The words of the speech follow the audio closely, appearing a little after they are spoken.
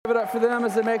for them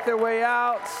as they make their way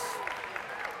out.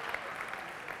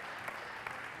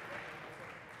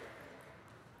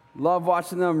 Love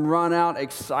watching them run out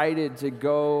excited to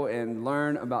go and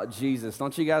learn about Jesus.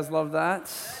 Don't you guys love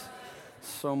that?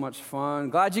 So much fun.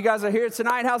 Glad you guys are here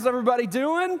tonight. How's everybody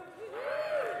doing?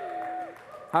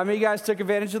 How many of you guys took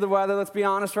advantage of the weather? Let's be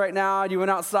honest right now. You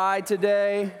went outside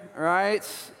today, right?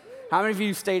 How many of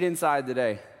you stayed inside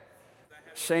today?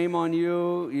 Shame on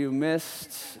you. You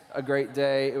missed a great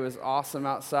day. It was awesome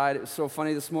outside. It was so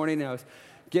funny this morning. I was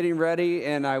getting ready,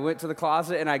 and I went to the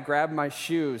closet, and I grabbed my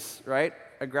shoes, right?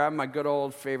 I grabbed my good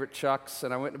old favorite Chucks,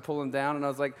 and I went to pull them down, and I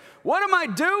was like, what am I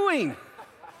doing?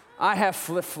 I have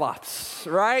flip-flops,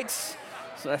 right?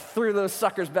 So I threw those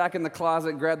suckers back in the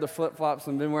closet, grabbed the flip-flops,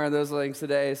 and been wearing those things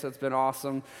today, so it's been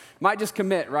awesome. Might just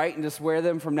commit, right, and just wear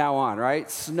them from now on,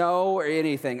 right? Snow or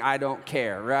anything, I don't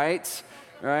care, right?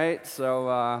 Right,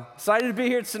 so excited to be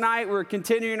here tonight. We're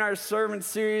continuing our sermon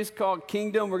series called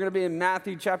Kingdom. We're going to be in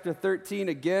Matthew chapter 13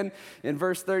 again in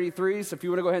verse 33. So if you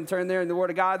want to go ahead and turn there in the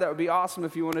Word of God, that would be awesome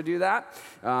if you want to do that.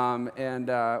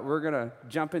 We're going to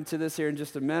jump into this here in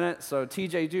just a minute. So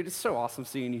TJ, dude, it's so awesome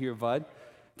seeing you here, bud.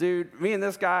 Dude, me and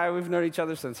this guy, we've known each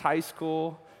other since high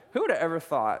school. Who would have ever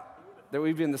thought that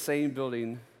we'd be in the same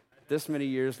building this many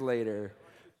years later,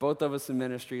 both of us in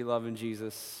ministry, loving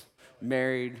Jesus,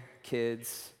 married,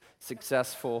 kids,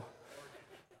 successful.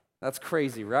 That's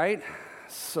crazy, right?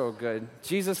 So good.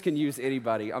 Jesus can use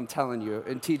anybody, I'm telling you,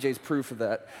 and TJ's proof of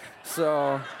that.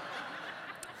 So,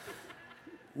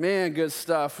 man, good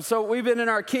stuff. So we've been in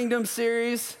our Kingdom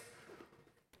series,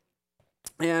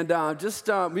 and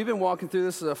we've been walking through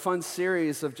this as a fun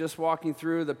series of just walking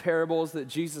through the parables that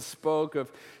Jesus spoke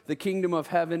of the kingdom of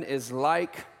heaven is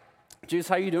like. Jesus,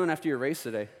 how you doing after your race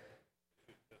today?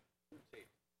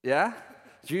 Yeah?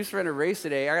 Juice ran a race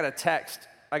today. I got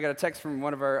a text from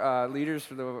one of our leaders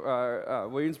for the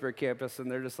Williamsburg campus,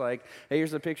 and they're just like, hey,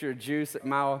 here's a picture of Juice at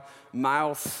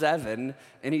mile 7,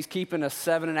 and he's keeping a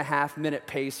 7.5 minute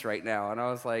pace right now. And I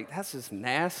was like, that's just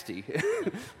nasty.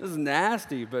 This is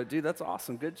nasty, but dude, that's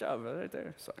awesome. Good job right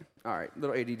there. Sorry. All right,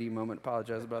 little ADD moment.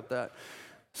 Apologize about that.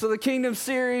 So the Kingdom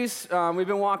series, we've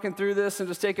been walking through this and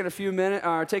just taking a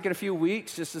few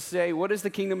weeks just to say, what is the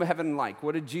kingdom of heaven like?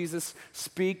 What did Jesus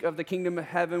speak of the kingdom of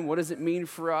heaven? What does it mean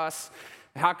for us?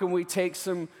 How can we take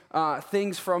some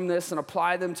things from this and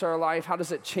apply them to our life? How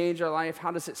does it change our life?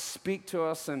 How does it speak to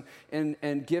us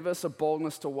and give us a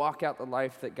boldness to walk out the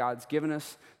life that God's given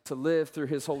us to live through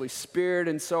His Holy Spirit?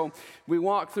 And so we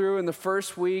walked through in the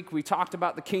first week, we talked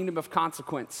about the kingdom of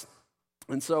consequence.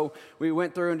 And so we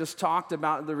went through and just talked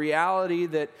about the reality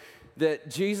that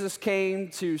Jesus came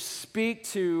to speak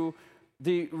to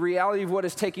the reality of what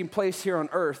is taking place here on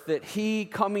earth, that He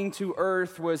coming to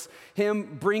earth was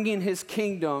Him bringing His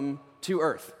kingdom to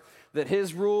earth, that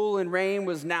His rule and reign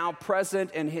was now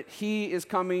present, and He is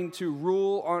coming to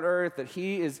rule on earth, that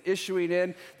He is issuing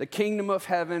in the kingdom of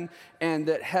heaven, and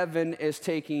that heaven is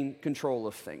taking control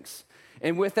of things.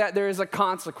 And with that, there is a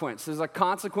consequence. There's a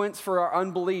consequence for our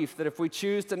unbelief, that if we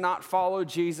choose to not follow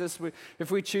Jesus, if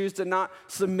we choose to not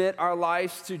submit our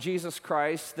lives to Jesus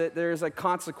Christ, that there is a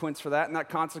consequence for that, and that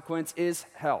consequence is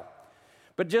hell.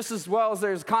 But just as well as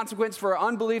there's a consequence for our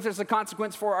unbelief, there's a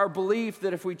consequence for our belief,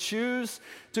 that if we choose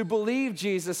to believe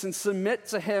Jesus and submit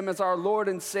to Him as our Lord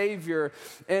and Savior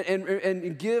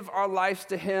and give our lives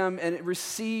to Him and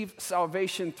receive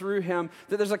salvation through Him,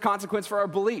 that there's a consequence for our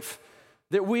belief.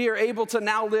 That we are able to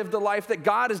now live the life that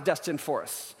God has destined for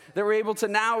us. That we're able to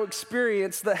now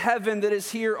experience the heaven that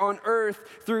is here on earth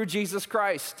through Jesus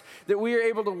Christ. That we are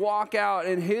able to walk out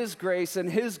in His grace and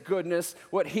His goodness,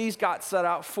 what He's got set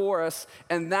out for us.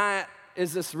 And that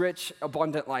is this rich,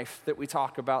 abundant life that we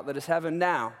talk about, that is heaven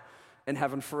now and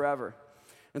heaven forever.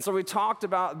 And so we talked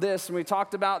about this, and we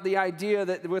talked about the idea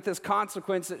that with this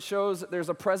consequence, it shows that there's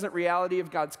a present reality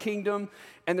of God's kingdom,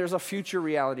 and there's a future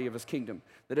reality of His kingdom.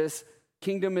 That His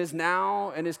kingdom is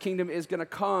now, and His kingdom is going to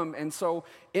come. And so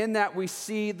in that, we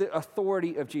see the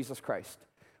authority of Jesus Christ.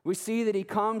 We see that He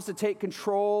comes to take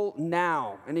control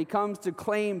now, and He comes to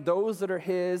claim those that are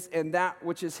His and that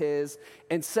which is His,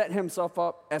 and set Himself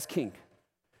up as king.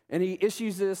 And He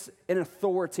issues this in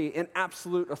authority, in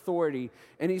absolute authority.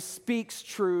 And He speaks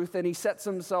truth, and He sets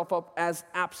Himself up as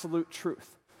absolute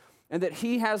truth. And that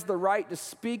He has the right to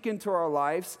speak into our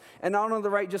lives, and not only the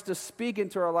right just to speak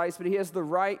into our lives, but He has the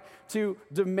right to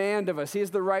demand of us. He has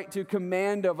the right to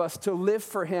command of us to live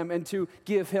for Him and to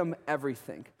give Him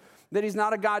everything. That He's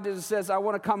not a God that just says, I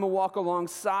want to come and walk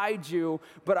alongside you,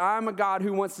 but I'm a God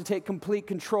who wants to take complete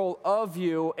control of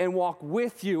you and walk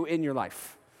with you in your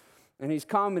life. And He's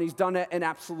come and He's done it in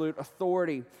absolute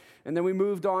authority. And then we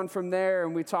moved on from there,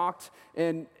 and we talked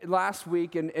last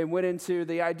week and went into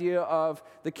the idea of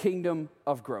the kingdom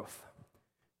of growth.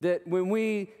 That when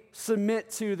we submit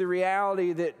to the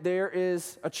reality that there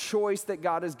is a choice that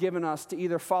God has given us to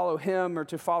either follow him or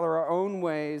to follow our own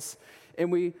ways,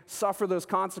 and we suffer those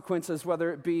consequences,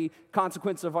 whether it be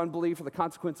consequence of unbelief or the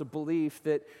consequence of belief,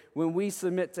 that when we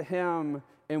submit to him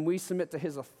and we submit to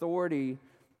his authority,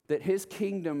 that his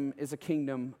kingdom is a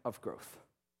kingdom of growth.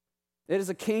 It is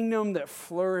a kingdom that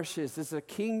flourishes. It's a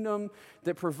kingdom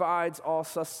that provides all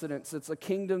sustenance. It's a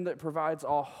kingdom that provides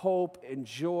all hope and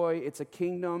joy. It's a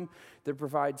kingdom that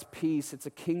provides peace. It's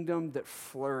a kingdom that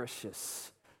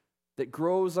flourishes, that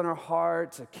grows in our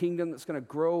hearts, a kingdom that's going to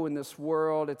grow in this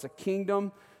world. It's a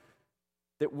kingdom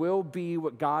that will be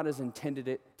what God has intended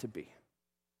it to be.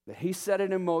 That he set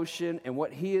it in motion, and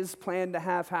what he has planned to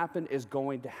have happen is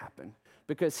going to happen.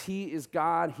 Because he is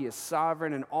God, he is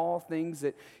sovereign, and all things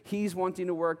that he's wanting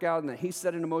to work out and that he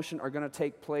set in motion are going to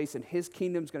take place, and his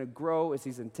kingdom's going to grow as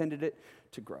he's intended it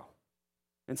to grow.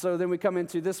 And so then we come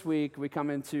into this week, we come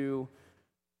into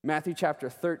Matthew chapter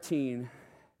 13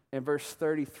 and verse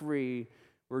 33,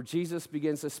 where Jesus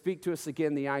begins to speak to us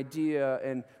again the idea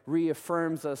and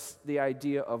reaffirms us the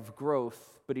idea of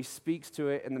growth, but he speaks to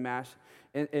it in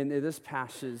this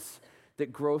passage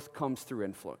that growth comes through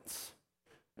influence.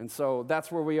 And so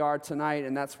that's where we are tonight,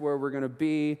 and that's where we're going to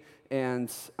be.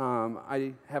 And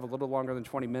I have a little longer than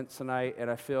 20 minutes tonight,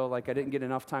 and I feel like I didn't get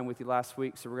enough time with you last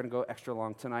week, so we're going to go extra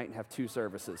long tonight and have 2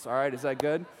 services. All right, is that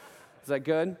good? Is that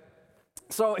good?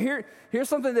 So here's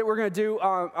something that we're going to do.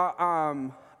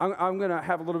 I'm going to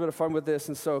have a little bit of fun with this,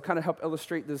 and so kind of help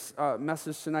illustrate this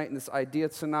message tonight and this idea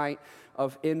tonight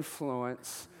of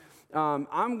influence.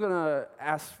 I'm going to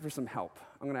ask for some help.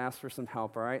 I'm going to ask for some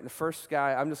help, all right? And the first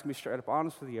guy, I'm just going to be straight up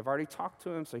honest with you. I've already talked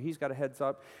to him, so he's got a heads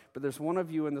up. But there's one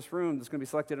of you in this room that's going to be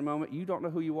selected in a moment. You don't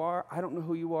know who you are. I don't know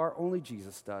who you are. Only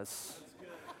Jesus does.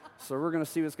 So we're going to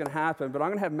see what's going to happen. But I'm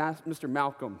going to have Mr.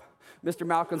 Malcolm. Mr.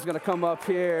 Malcolm's going to come up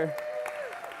here.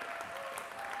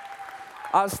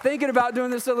 I was thinking about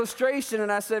doing this illustration,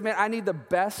 and I said, man, I need the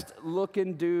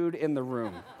best-looking dude in the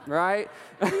room, right?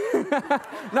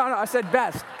 No, I said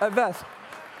best, best.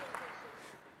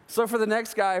 So for the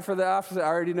next guy, for the opposite, I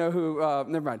already know who,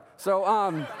 never mind. So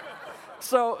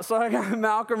I got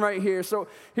Malcolm right here. So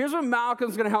here's what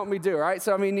Malcolm's going to help me do, right?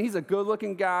 So, I mean, he's a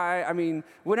good-looking guy. I mean,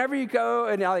 whenever you go,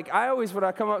 and when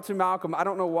I come up to Malcolm, I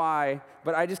don't know why,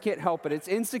 but I just can't help it. It's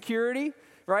insecurity,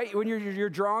 right? When you're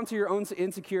drawn to your own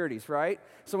insecurities, right?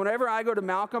 So whenever I go to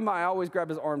Malcolm, I always grab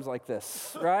his arms like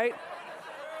this, right?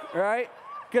 Right?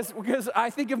 Because I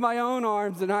think of my own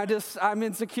arms, and I'm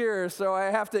insecure, so I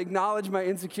have to acknowledge my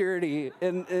insecurity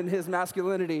in his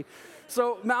masculinity.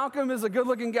 So Malcolm is a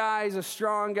good-looking guy. He's a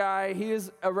strong guy. He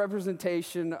is a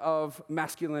representation of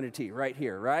masculinity right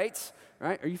here, right?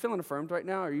 Right? Are you feeling affirmed right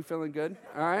now? Are you feeling good?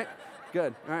 All right?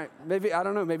 Good. All right. Maybe, I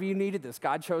don't know, maybe you needed this.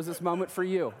 God chose this moment for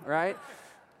you, right?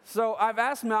 So I've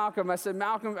asked Malcolm, I said,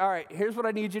 Malcolm, all right, here's what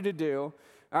I need you to do.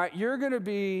 All right, you're going to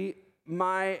be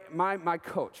my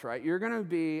coach, right? You're going to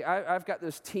be, I've got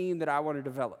this team that I want to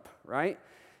develop, right?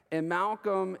 And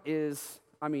Malcolm is,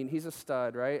 he's a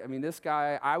stud, right? This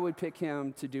guy, I would pick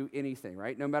him to do anything,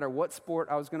 right? No matter what sport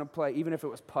I was going to play, even if it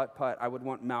was putt-putt, I would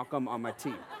want Malcolm on my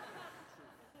team,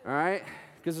 all right?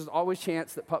 Because there's always a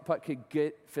chance that putt-putt could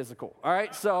get physical, all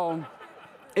right? So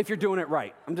if you're doing it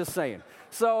right, I'm just saying.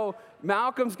 So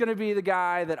Malcolm's going to be the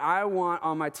guy that I want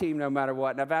on my team no matter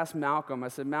what. And I've asked Malcolm, I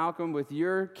said, Malcolm, with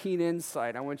your keen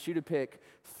insight, I want you to pick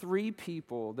 3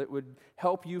 people that would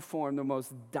help you form the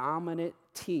most dominant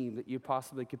team that you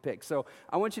possibly could pick. So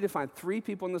I want you to find 3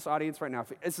 people in this audience right now.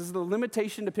 This is the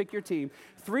limitation to pick your team.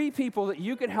 3 people that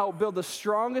you can help build the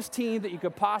strongest team that you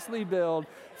could possibly build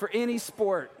for any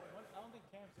sport.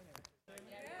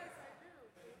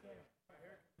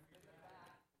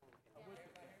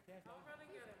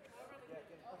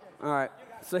 All right,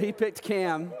 so he picked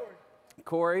Cam.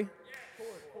 Corey?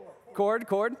 Cord?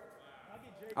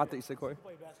 I think you said Corey.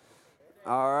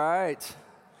 All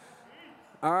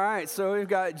right, so we've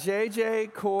got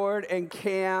JJ, Cord, and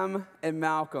Cam, and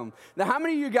Malcolm. Now, how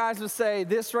many of you guys would say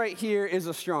this right here is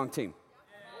a strong team?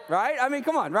 Right?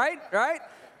 Come on, right? All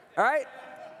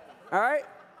right?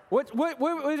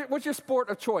 What's your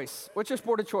sport of choice?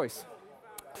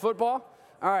 Football?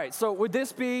 All right, so would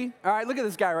this be, all right, look at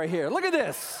this guy right here. Look at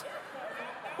this.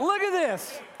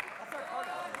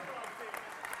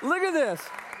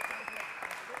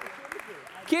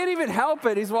 Can't even help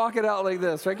it. He's walking out like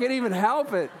this, right? Can't even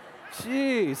help it.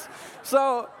 Jeez.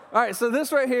 So All right, so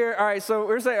this right here, all right, so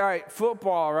we're saying, all right,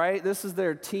 football, right? This is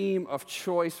their team of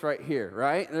choice right here,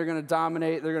 right? They're going to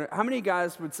dominate. How many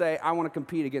guys would say, I want to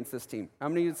compete against this team? How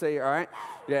many would say, all right?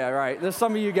 Yeah, right. There's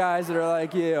some of you guys that are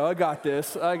like, yeah, I got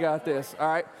this. All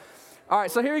right. All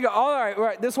right, so here we go. All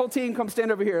right, this whole team come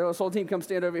stand over here. This whole team come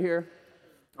stand over here.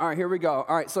 All right, here we go.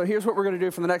 All right, so here's what we're going to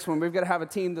do for the next one. We've got to have a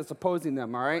team that's opposing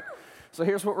them, all right? So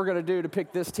here's what we're going to do to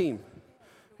pick this team.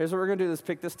 Here's what we're going to do is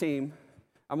pick this team.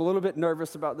 I'm a little bit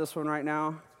nervous about this one right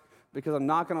now because I'm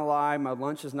not going to lie, my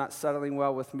lunch is not settling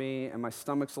well with me and my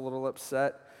stomach's a little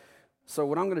upset. So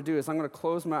what I'm going to do is I'm going to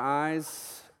close my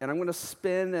eyes and I'm going to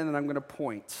spin and then I'm going to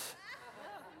point.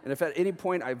 And if at any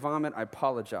point I vomit, I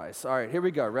apologize. All right, here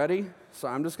we go. Ready? So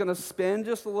I'm just going to spin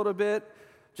just a little bit,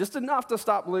 just enough to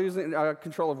stop losing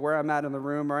control of where I'm at in the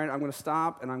room, all right? I'm going to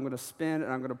stop and I'm going to spin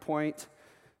and I'm going to point.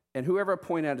 And whoever I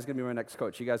point at is going to be my next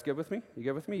coach. You guys good with me? You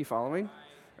good with me? You following?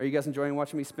 Are you guys enjoying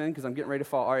watching me spin? Because I'm getting ready to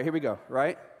fall. All right, here we go,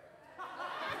 right?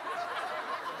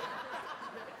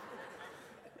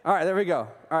 All right, there we go.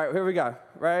 All right, here we go.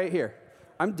 Right here.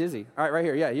 I'm dizzy. All right, right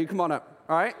here. Yeah, you come on up.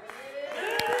 All right?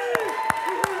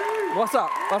 What's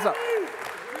up? What's up?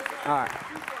 All right.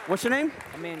 What's your name?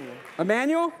 Emmanuel.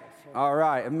 Emmanuel? All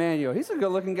right, Emmanuel. He's a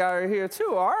good-looking guy right here,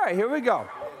 too. All right, here we go.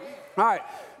 All right,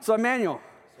 so Emmanuel.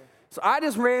 So I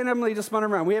just randomly just spun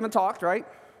around. We haven't talked, right?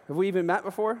 Have we even met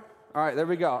before? All right, there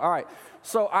we go. All right.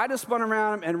 So I just spun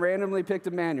around and randomly picked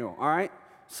Emmanuel, all right?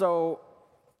 So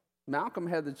Malcolm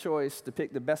had the choice to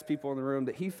pick the best people in the room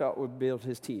that he felt would build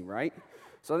his team, right?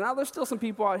 So now there's still some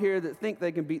people out here that think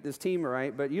they can beat this team, all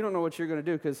right? But you don't know what you're going to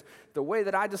do because the way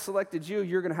that I just selected you,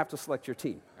 you're going to have to select your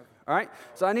team. All right?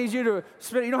 So I need you to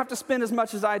spin. You don't have to spin as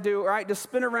much as I do, all right? Just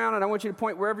spin around, and I want you to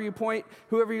point wherever you point.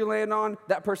 Whoever you land on,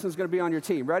 that person is going to be on your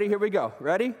team. Ready? Here we go.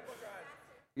 Ready?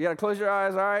 You got to close your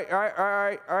eyes. All right, all right, all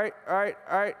right, all right, all right,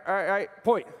 all right, all right, all right.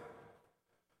 Point.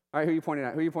 All right, who are you pointing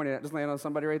at? Who are you pointing at? Just land on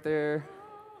somebody right there.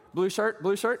 Blue shirt?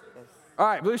 Blue shirt? Yes. All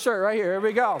right, blue shirt right here. Here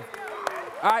we go.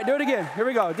 All right, do it again. Here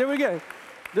we go. Do it again.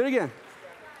 Do it again.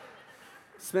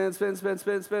 Spin, spin, spin,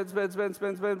 spin, spin, spin, spin,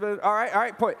 spin, spin, spin. All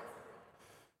right, point.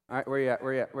 All right, where you at?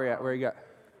 Where you at? Where you at? Where you got?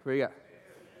 Where you got?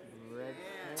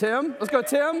 Tim? Let's go,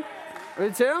 Tim.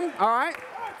 Ready, Tim? All right.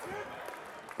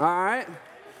 All right.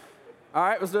 All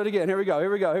right, let's do it again. Here we go,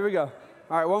 here we go, here we go.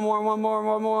 All right, one more, one more,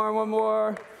 one more, one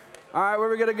more. All right, where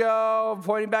are we going to go?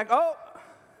 Pointing back. Oh,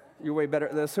 you're way better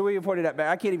at this. Who are you pointing at back?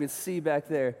 I can't even see back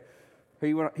there. Who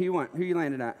you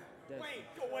landing at?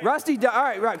 Rusty.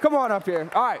 All right, come on up here.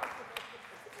 All right.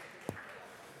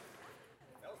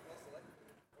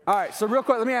 All right, so real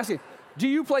quick, let me ask you. Do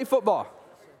you play football?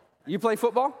 You play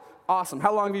football? Awesome.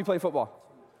 How long have you played football?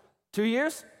 2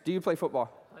 years? Do you play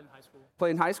football? In high school.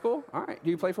 Play in high school? All right. Do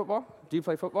you play football? Do you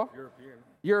play football?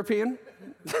 European?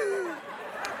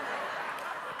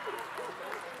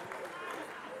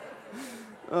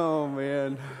 Oh,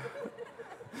 man.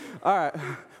 All right.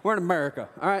 We're in America.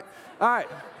 All right. All right.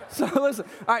 So listen.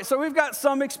 All right. So we've got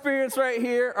some experience right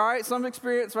here. All right. Some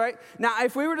experience, right? Now,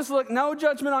 if we were just look, no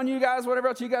judgment on you guys, whatever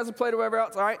else you guys have played or whatever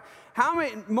else, all right? How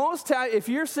many, if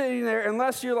you're sitting there,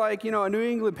 unless you're like, a New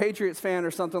England Patriots fan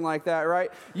or something like that, right?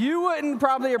 You wouldn't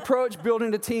probably approach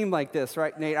building a team like this,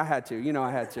 right, Nate? I had to.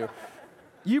 I had to.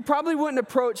 You probably wouldn't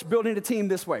approach building a team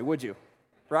this way, would you?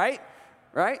 Right?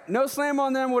 Right? No slam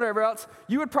on them, whatever else.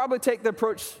 You would probably take the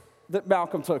approach that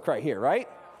Malcolm took right here, right?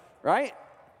 Right?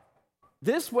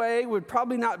 This way would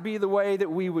probably not be the way that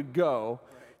we would go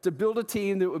to build a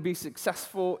team that would be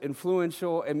successful,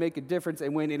 influential, and make a difference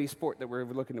and win any sport that we're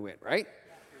looking to win, right?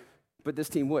 But this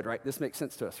team would, right? This makes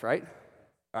sense to us, right?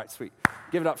 All right, sweet.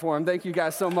 Give it up for him. Thank you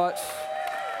guys so much.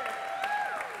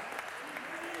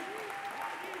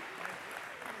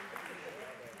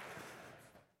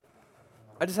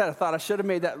 I just had a thought. I should have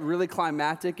made that really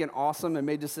climactic and awesome and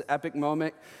made this an epic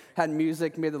moment, had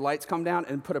music, made the lights come down,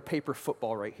 and put a paper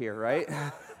football right here, right?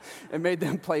 And made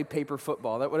them play paper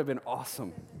football. That would have been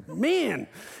awesome. Man!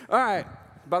 All right.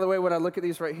 By the way, when I look at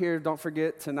these right here, don't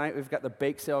forget, tonight we've got the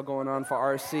bake sale going on for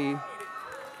RC.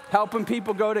 Helping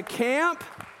people go to camp,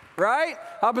 right?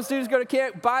 Helping students go to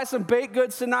camp, buy some baked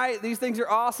goods tonight. These things are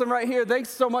awesome right here. Thanks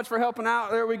so much for helping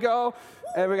out. There we go.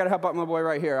 And we got to help out my boy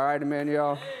right here. All right,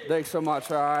 Emmanuel. Thanks so much.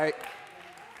 All right.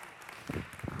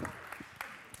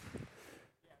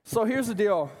 So here's the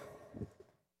deal.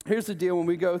 Here's the deal when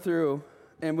we go through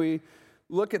and we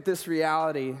look at this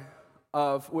reality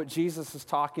of what Jesus is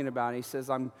talking about. He says,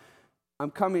 I'm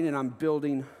coming and I'm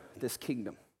building this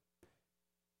kingdom.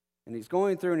 And he's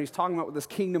going through and he's talking about what this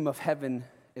kingdom of heaven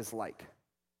is like.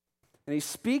 And he's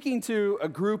speaking to a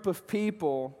group of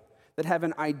people that have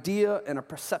an idea and a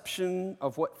perception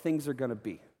of what things are going to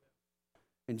be.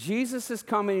 And Jesus is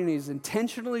coming, and he's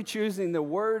intentionally choosing the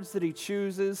words that he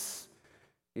chooses.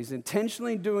 He's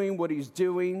intentionally doing what he's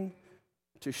doing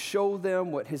to show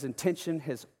them what his intention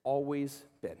has always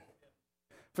been.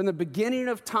 From the beginning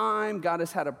of time, God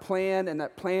has had a plan, and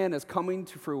that plan is coming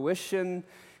to fruition.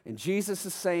 And Jesus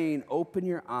is saying, open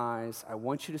your eyes. I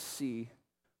want you to see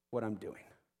what I'm doing.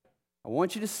 I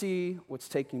want you to see what's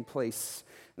taking place.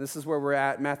 And this is where we're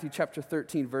at, Matthew chapter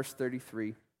 13, verse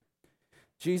 33.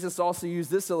 Jesus also used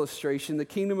this illustration. The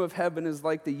kingdom of heaven is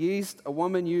like the yeast a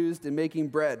woman used in making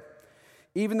bread.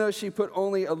 Even though she put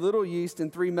only a little yeast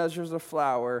in 3 measures of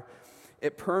flour,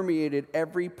 it permeated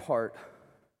every part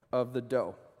of the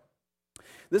dough.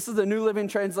 This is the New Living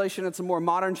Translation. It's a more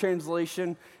modern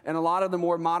translation, and a lot of the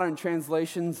more modern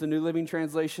translations, the New Living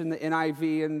Translation, the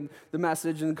NIV, and the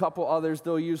Message, and a couple others,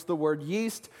 they'll use the word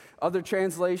yeast. Other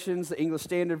translations, the English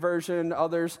Standard Version,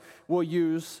 others will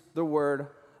use the word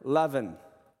leaven.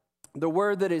 The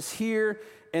word that is here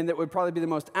and that would probably be the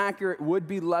most accurate would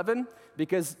be leaven,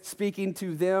 because speaking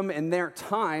to them in their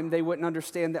time, they wouldn't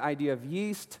understand the idea of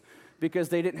yeast because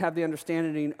they didn't have the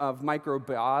understanding of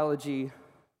microbiology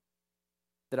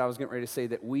that I was getting ready to say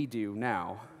that we do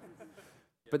now,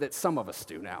 but that some of us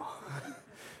do now.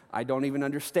 I don't even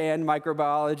understand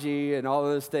microbiology and all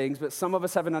of those things, but some of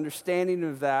us have an understanding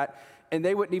of that, and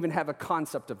they wouldn't even have a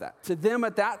concept of that. To them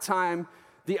at that time,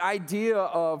 the idea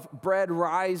of bread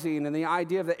rising and the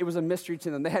idea of that, it was a mystery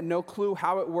to them. They had no clue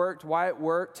how it worked, why it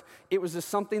worked. It was just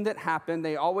something that happened.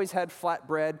 They always had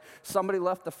flatbread. Somebody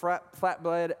left the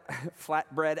flatbread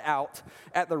out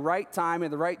at the right time,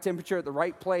 at the right temperature, at the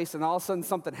right place, and all of a sudden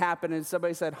something happened, and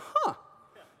somebody said,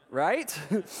 right?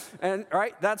 And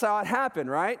right, that's how it happened,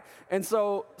 right? And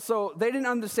so they didn't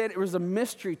understand. It was a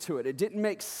mystery to it. It didn't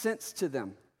make sense to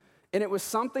them. And it was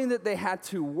something that they had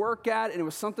to work at, and it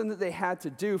was something that they had to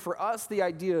do. For us, the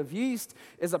idea of yeast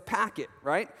is a packet,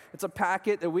 right? It's a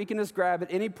packet that we can just grab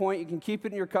at any point. You can keep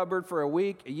it in your cupboard for a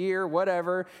week, a year,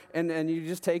 whatever, and you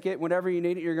just take it. Whenever you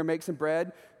need it, you're going to make some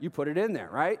bread, you put it in there,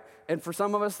 right? And for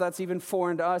some of us, that's even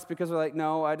foreign to us because we're like,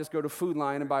 no, I just go to Food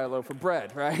Lion and buy a loaf of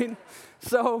bread, right?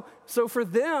 So for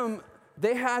them,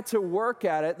 they had to work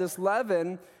at it. This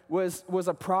leaven was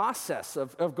a process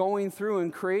of going through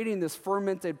and creating this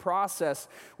fermented process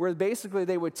where basically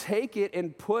they would take it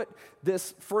and put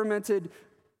this fermented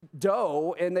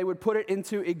dough and they would put it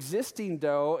into existing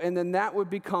dough, and then that would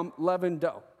become leavened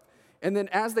dough. And then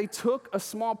as they took a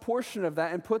small portion of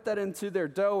that and put that into their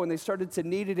dough and they started to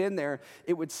knead it in there,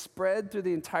 it would spread through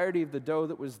the entirety of the dough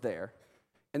that was there,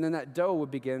 and then that dough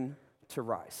would begin to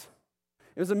rise.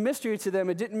 It was a mystery to them.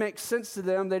 It didn't make sense to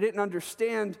them. They didn't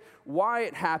understand why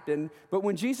it happened. But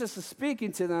when Jesus is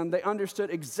speaking to them, they understood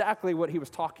exactly what he was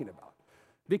talking about.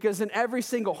 Because in every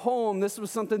single home, this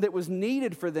was something that was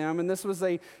needed for them, and this was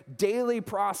a daily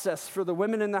process for the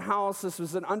women in the house. This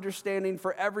was an understanding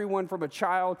for everyone from a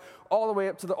child all the way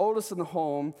up to the oldest in the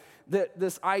home, that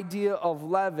this idea of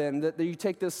leaven, that you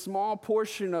take this small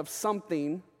portion of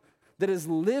something that is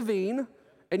living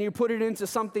and you put it into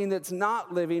something that's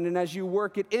not living, and as you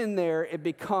work it in there, it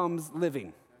becomes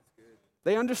living.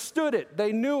 They understood it.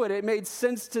 They knew it. It made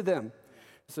sense to them.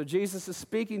 So Jesus is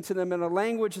speaking to them in a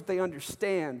language that they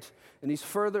understand, and he's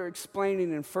further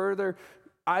explaining and further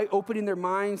opening their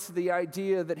minds to the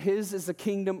idea that his is a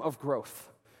kingdom of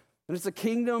growth. And it's a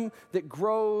kingdom that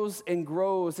grows and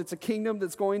grows. It's a kingdom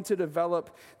that's going to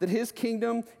develop, that his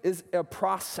kingdom is a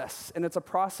process, and it's a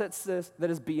process that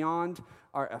is beyond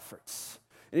our efforts.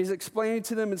 And he's explaining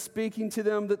to them and speaking to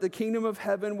them that the kingdom of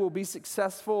heaven will be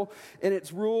successful, and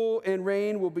its rule and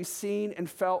reign will be seen and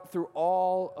felt through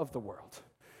all of the world.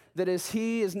 That as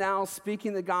he is now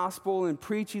speaking the gospel and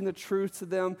preaching the truth to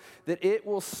them, that it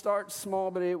will start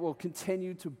small, but it will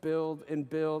continue to build, and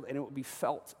it will be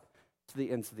felt to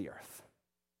the ends of the earth.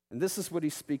 And this is what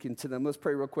he's speaking to them. Let's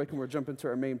pray real quick, and we'll jump into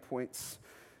our main points.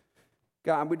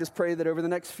 God, we just pray that over the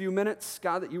next few minutes,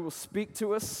 God, that you will speak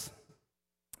to us,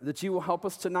 that you will help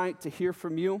us tonight to hear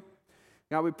from you.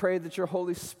 God, we pray that your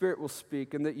Holy Spirit will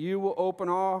speak and that you will open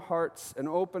our hearts and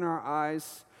open our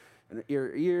eyes and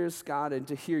our ears, God, and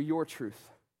to hear your truth.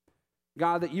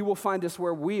 God, that you will find us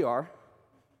where we are,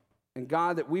 and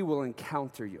God, that we will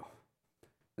encounter you.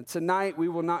 And tonight, we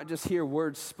will not just hear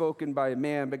words spoken by a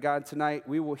man, but God, tonight,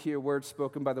 we will hear words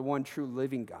spoken by the one true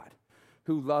living God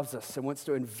who loves us and wants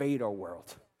to invade our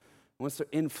world, wants to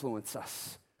influence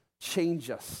us, change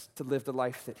us to live the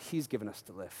life that he's given us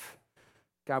to live.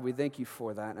 God, we thank you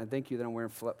for that, and I thank you that I'm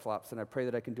wearing flip-flops, and I pray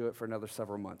that I can do it for another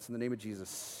several months. In the name of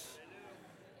Jesus,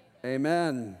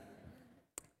 amen.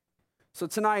 So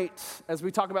tonight, as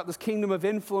we talk about this kingdom of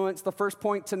influence, the first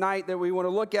point tonight that we want to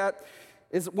look at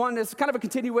is one, it's kind of a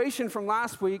continuation from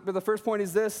last week, but the first point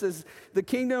is this, is the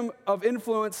kingdom of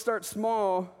influence starts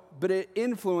small, but it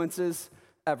influences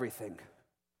everything.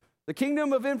 The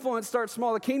kingdom of influence starts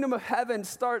small. The kingdom of heaven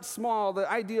starts small. The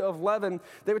idea of leaven,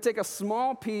 they would take a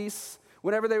small piece.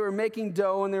 Whenever they were making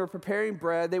dough and they were preparing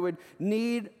bread, they would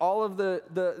knead all of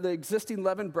the existing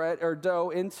leavened bread or dough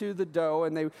into the dough,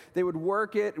 and they would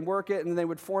work it, and they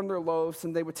would form their loaves,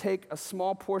 and they would take a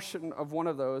small portion of one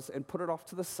of those and put it off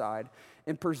to the side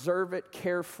and preserve it,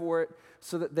 care for it,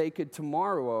 so that they could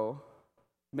tomorrow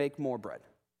make more bread.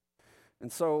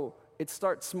 And so it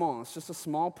starts small. It's just a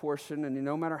small portion, and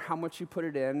no matter how much you put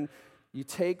it in, you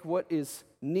take what is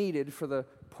needed for the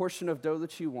portion of dough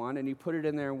that you want, and you put it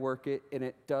in there and work it, and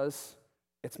it does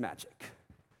its magic.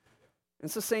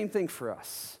 It's the same thing for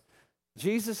us.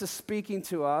 Jesus is speaking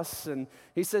to us, and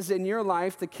he says, in your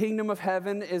life, the kingdom of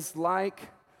heaven is like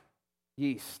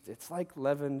yeast. It's like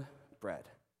leavened bread.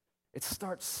 It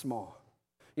starts small.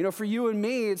 For you and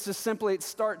me, it's just simply, it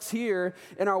starts here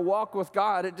in our walk with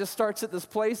God. It just starts at this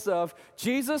place of,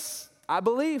 Jesus, I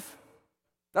believe.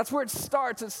 That's where it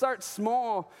starts. It starts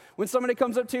small. When somebody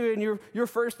comes up to you and you're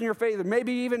first in your faith, or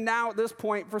maybe even now at this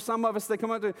point, for some of us, they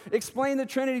come up to explain the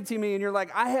Trinity to me, and you're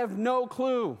like, I have no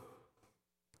clue.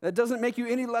 That doesn't make you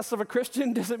any less of a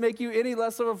Christian, doesn't make you any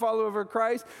less of a follower of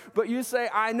Christ, but you say,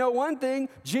 I know one thing,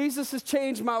 Jesus has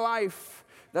changed my life.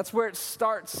 That's where it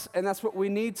starts, and that's what we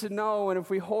need to know, and if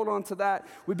we hold on to that,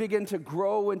 we begin to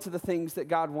grow into the things that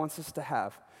God wants us to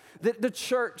have. The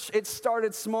church, it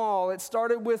started small. It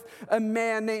started with a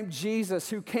man named Jesus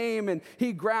who came and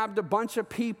he grabbed a bunch of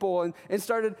people and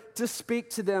started to speak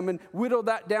to them and whittled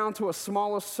that down to a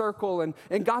smaller circle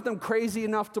and got them crazy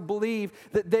enough to believe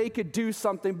that they could do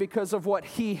something because of what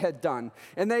he had done.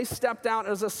 And they stepped out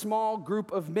as a small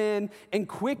group of men, and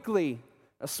quickly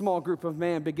a small group of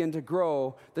men began to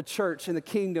grow the church and the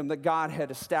kingdom that God had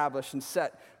established and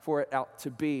set for it out to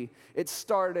be. It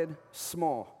started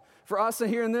small. For us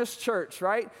here in this church,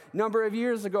 right? A number of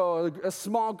years ago, a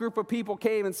small group of people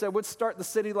came and said, let's start the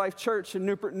City Life Church in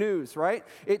Newport News, right?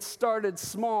 It started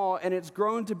small, and it's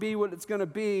grown to be what it's going to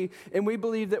be, and we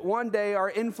believe that one day our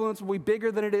influence will be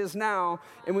bigger than it is now,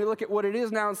 and we look at what it is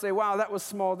now and say, wow, that was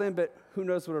small then, but who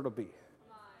knows what it'll be.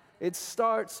 It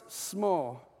starts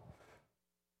small,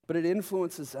 but it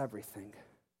influences everything.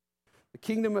 The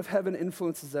kingdom of heaven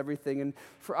influences everything. And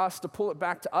for us to pull it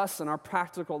back to us in our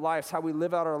practical lives, how we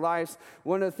live out our lives,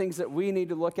 one of the things that we need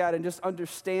to look at and just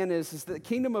understand is that the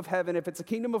kingdom of heaven, if it's a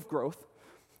kingdom of growth,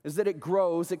 is that it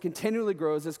grows, it continually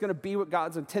grows. It's going to be what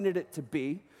God's intended it to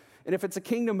be. And if it's a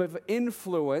kingdom of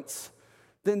influence,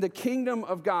 then the kingdom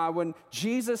of God, when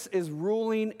Jesus is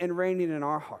ruling and reigning in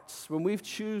our hearts, when we've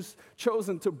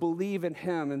chosen to believe in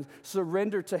him and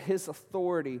surrender to his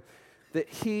authority, that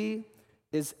he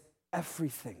is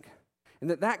everything.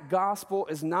 And that gospel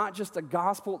is not just a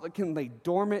gospel that can lay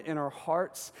dormant in our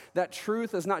hearts. That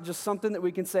truth is not just something that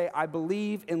we can say, I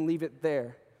believe, and leave it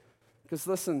there. Because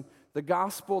listen, the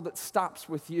gospel that stops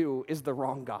with you is the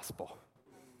wrong gospel.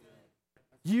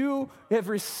 You have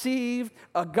received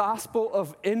a gospel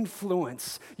of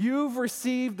influence. You've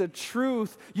received the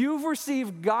truth. You've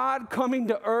received God coming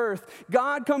to earth,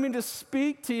 God coming to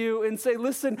speak to you and say,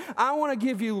 listen, I want to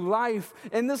give you life,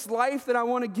 and this life that I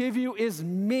want to give you is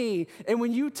me. And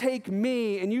when you take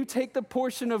me and you take the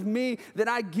portion of me that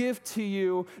I give to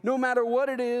you, no matter what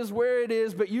it is, where it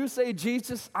is, but you say,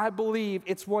 Jesus, I believe,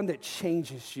 it's one that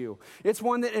changes you. It's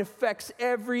one that affects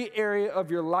every area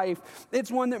of your life. It's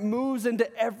one that moves into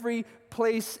every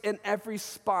place and every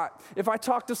spot. If I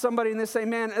talk to somebody and they say,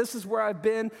 man, this is where I've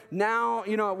been now,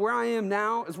 where I am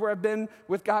now is where I've been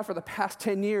with God for the past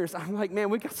 10 years. I'm like, man,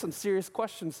 we got some serious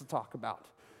questions to talk about.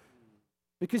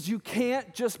 Because you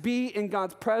can't just be in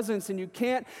God's presence and you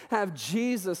can't have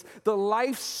Jesus, the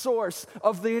life source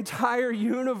of the entire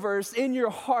universe, in your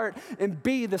heart and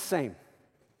be the same.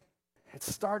 It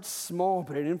starts small,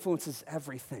 but it influences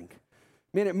everything.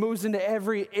 Man, it moves into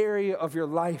every area of your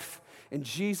life. And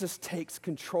Jesus takes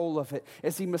control of it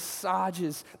as he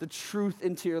massages the truth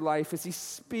into your life. As he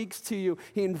speaks to you,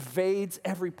 he invades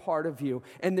every part of you.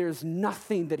 And there's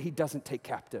nothing that he doesn't take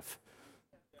captive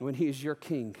when he is your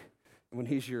king and when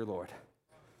he's your Lord.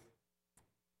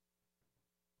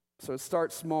 So it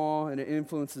starts small and it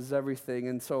influences everything.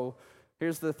 And so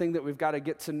here's the thing that we've got to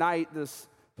get tonight, this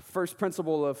first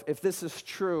principle of if this is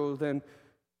true, then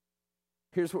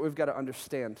here's what we've got to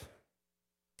understand.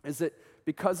 Is that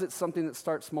because it's something that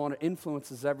starts small and it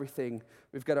influences everything,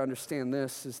 we've got to understand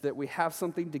this, is that we have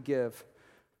something to give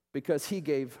because he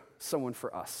gave someone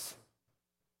for us.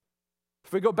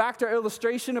 If we go back to our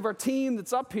illustration of our team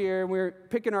that's up here, and we're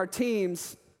picking our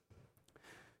teams,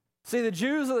 See, the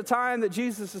Jews of the time that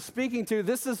Jesus is speaking to,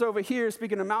 this is over here,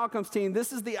 speaking to Malcolm's team,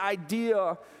 this is the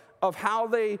idea of how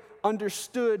they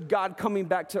understood God coming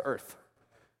back to earth.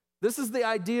 This is the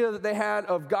idea that they had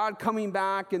of God coming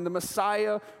back and the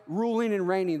Messiah ruling and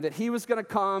reigning, that he was going to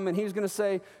come and he was going to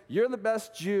say, you're the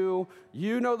best Jew,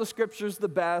 you know the scriptures the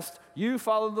best, you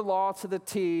follow the law to the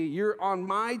T, you're on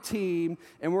my team,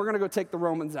 and we're going to go take the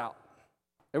Romans out.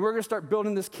 And we're going to start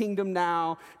building this kingdom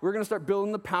now. We're going to start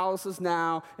building the palaces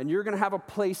now, and you're going to have a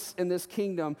place in this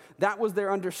kingdom. That was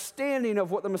their understanding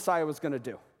of what the Messiah was going to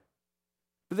do.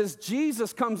 But this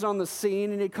Jesus comes on the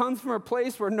scene, and he comes from a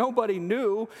place where nobody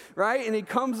knew, right? And he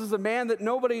comes as a man that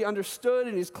nobody understood,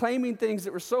 and he's claiming things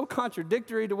that were so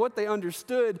contradictory to what they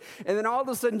understood. And then all of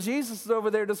a sudden, Jesus is over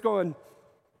there just going,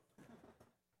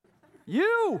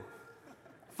 you,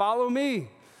 follow me,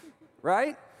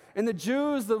 right? And the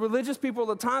Jews, the religious people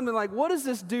at the time, they're like, what is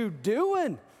this dude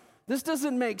doing? This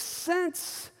doesn't make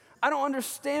sense. I don't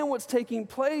understand what's taking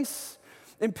place.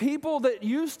 And people that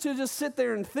used to just sit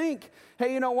there and think,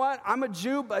 hey, you know what? I'm a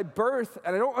Jew by birth,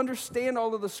 and I don't understand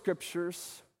all of the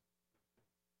scriptures.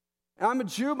 And I'm a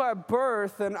Jew by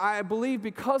birth, and I believe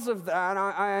because of that,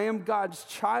 I am God's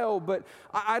child, but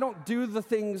I don't do the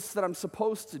things that I'm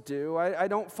supposed to do. I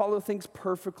don't follow things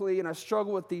perfectly, and I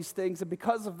struggle with these things. And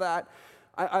because of that,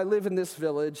 I live in this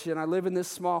village, and I live in this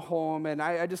small home, and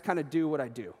I just kind of do what I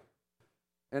do.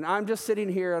 And I'm just sitting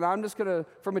here, and I'm just going to,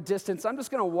 from a distance, I'm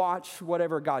just going to watch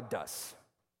whatever God does.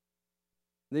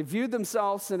 They viewed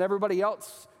themselves, and everybody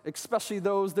else, especially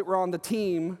those that were on the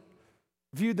team,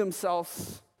 viewed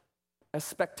themselves as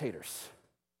spectators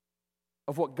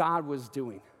of what God was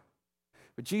doing.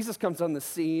 But Jesus comes on the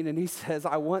scene, and he says,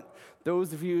 I want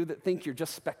those of you that think you're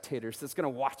just spectators that's going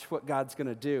to watch what God's going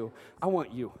to do. I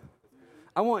want you.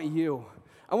 I want you.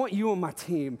 I want you on my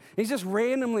team. He's just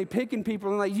randomly picking people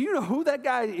and like, you know who that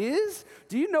guy is?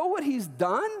 Do you know what he's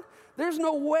done? There's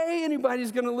no way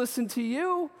anybody's going to listen to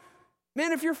you.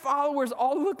 Man, if your followers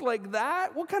all look like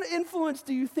that, what kind of influence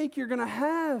do you think you're going to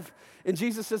have? And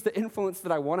Jesus says the influence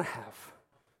that I want to have.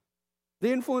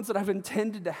 The influence that I've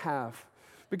intended to have.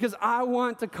 Because I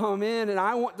want to come in and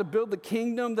I want to build the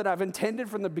kingdom that I've intended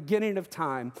from the beginning of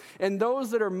time. And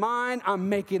those that are mine, I'm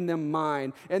making them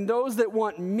mine. And those that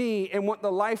want me and want the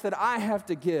life that I have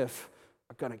to give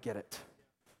are going to get it.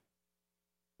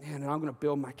 Man, and I'm going to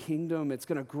build my kingdom. It's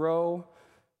going to grow.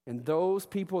 And those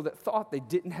people that thought they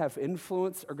didn't have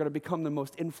influence are going to become the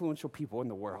most influential people in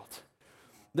the world.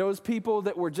 Those people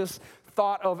that were just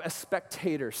thought of as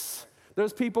spectators,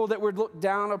 those people that were looked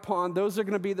down upon, those are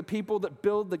going to be the people that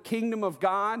build the kingdom of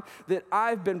God that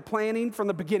I've been planning from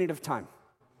the beginning of time.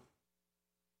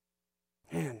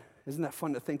 Man, isn't that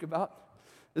fun to think about?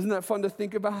 Isn't that fun to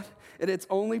think about? And it's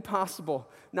only possible,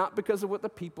 not because of what the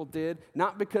people did,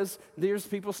 not because there's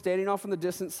people standing off in the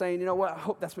distance saying, you know what, I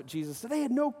hope that's what Jesus did. They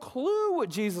had no clue what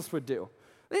Jesus would do.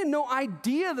 They had no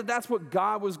idea that that's what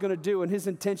God was going to do and his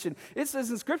intention. It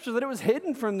says in Scripture that it was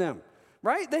hidden from them.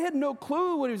 Right? They had no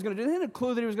clue what he was going to do. They had no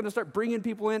clue that he was going to start bringing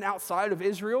people in outside of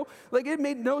Israel. Like, it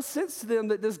made no sense to them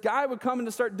that this guy would come in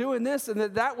to start doing this and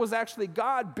that was actually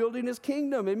God building his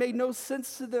kingdom. It made no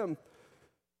sense to them.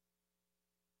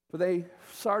 But they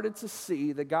started to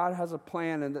see that God has a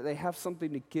plan and that they have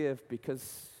something to give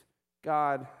because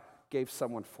God gave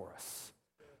someone for us.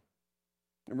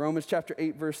 In Romans chapter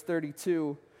 8, verse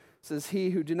 32, it says,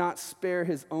 he who did not spare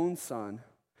his own son,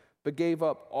 but gave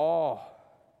him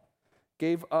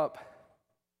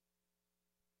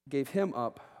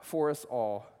up for us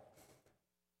all,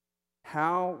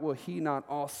 how will he not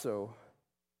also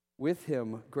with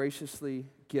him graciously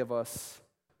give us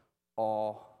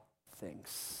all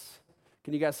things?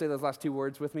 Can you guys say those last two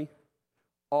words with me?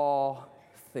 All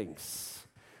things.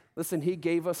 Listen, he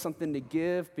gave us something to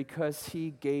give because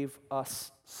he gave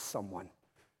us someone.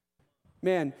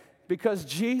 Man, because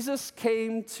Jesus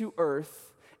came to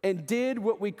earth and did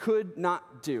what we could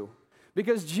not do.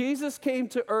 Because Jesus came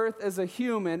to earth as a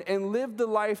human and lived the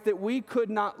life that we could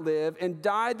not live and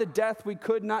died the death we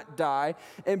could not die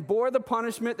and bore the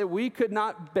punishment that we could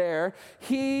not bear,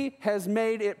 he has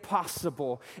made it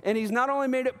possible. And he's not only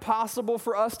made it possible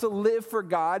for us to live for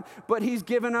God, but he's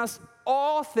given us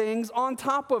all things on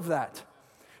top of that.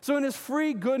 So in his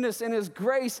free goodness and his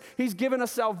grace, he's given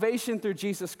us salvation through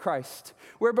Jesus Christ.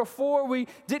 Where before we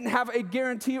didn't have a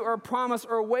guarantee or a promise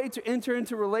or a way to enter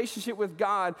into a relationship with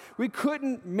God, we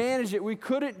couldn't manage it, we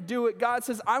couldn't do it. God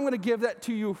says, I'm going to give that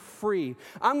to you free.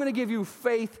 I'm going to give you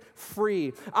faith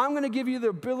free. I'm going to give you the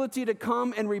ability to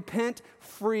come and repent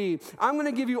free. I'm going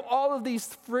to give you all of these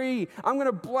free. I'm going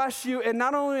to bless you. And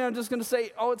not only am I just going to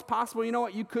say, oh, it's possible, you know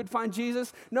what, you could find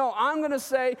Jesus. No, I'm going to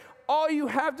say, All you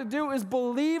have to do is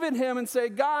believe in him and say,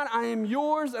 God, I am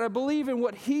yours, and I believe in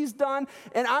what he's done,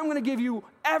 and I'm going to give you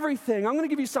everything. I'm going to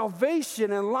give you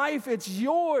salvation and life. It's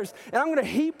yours, and I'm going to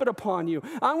heap it upon you.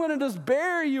 I'm going to just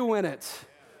bury you in it.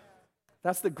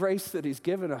 That's the grace that he's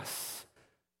given us.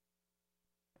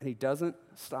 And he doesn't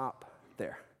stop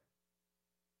there,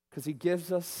 because he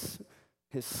gives us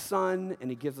his son, and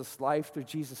he gives us life through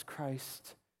Jesus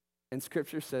Christ. And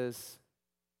Scripture says,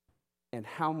 and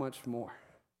how much more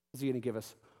is he going to give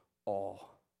us? All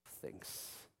things.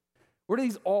 What are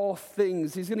these all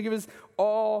things? He's going to give us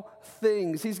all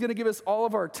things. He's going to give us all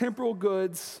of our temporal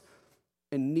goods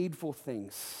and needful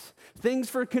things. Things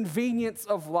for convenience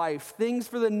of life. Things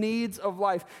for the needs of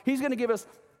life. He's going to give us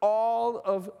all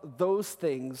of those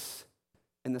things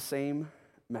in the same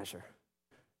measure.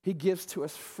 He gives to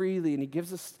us freely, and he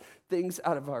gives us things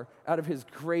out of his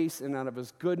grace and out of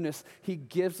his goodness. He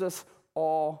gives us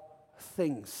all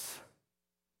things.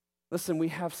 Listen, we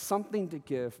have something to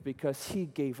give because he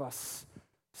gave us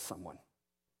someone.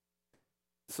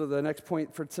 So the next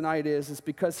point for tonight is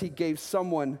because he gave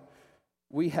someone,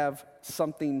 we have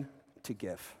something to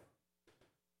give.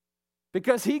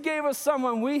 Because he gave us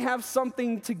someone, we have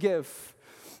something to give.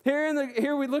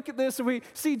 Here we look at this and we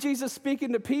see Jesus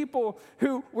speaking to people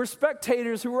who were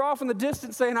spectators, who were off in the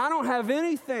distance saying, I don't have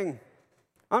anything.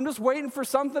 I'm just waiting for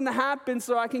something to happen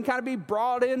so I can kind of be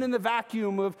brought in the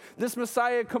vacuum of this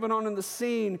Messiah coming on in the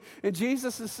scene. And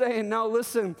Jesus is saying, no,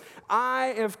 listen,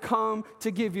 I have come to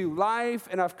give you life,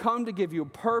 and I've come to give you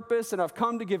purpose, and I've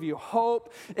come to give you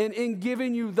hope. And in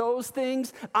giving you those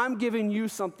things, I'm giving you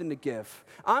something to give.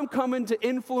 I'm coming to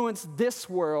influence this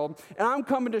world, and I'm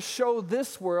coming to show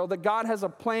this world that God has a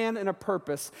plan and a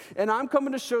purpose. And I'm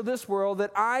coming to show this world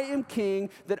that I am king,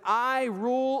 that I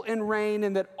rule and reign,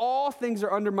 and that all things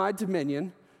are under my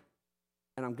dominion,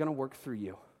 and I'm going to work through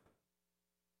you.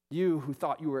 You who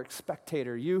thought you were a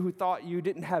spectator, you who thought you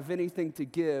didn't have anything to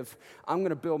give, I'm going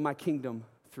to build my kingdom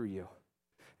through you.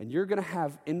 And you're going to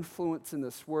have influence in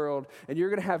this world, and you're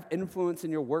going to have influence in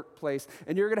your workplace,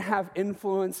 and you're going to have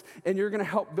influence, and you're going to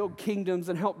help build kingdoms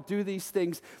and help do these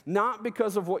things, not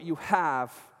because of what you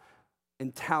have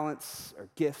in talents or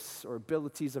gifts or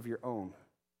abilities of your own,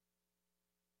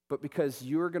 but because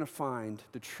you're going to find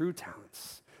the true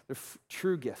talents, the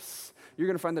true gifts. You're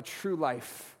going to find the true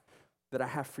life that I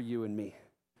have for you and me.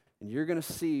 And you're going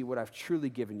to see what I've truly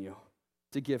given you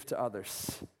to give to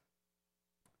others.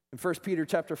 In 1 Peter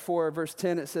chapter 4, verse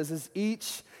 10, it says, as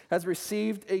each has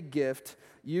received a gift,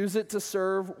 use it to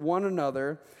serve one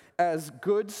another as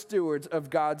good stewards of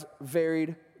God's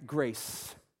varied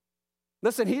grace.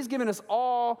 Listen, he's given us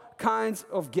all kinds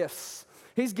of gifts.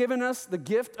 He's given us the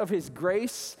gift of his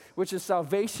grace, which is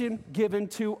salvation given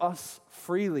to us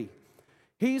freely.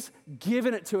 He's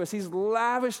given it to us. He's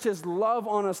lavished his love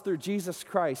on us through Jesus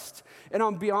Christ. And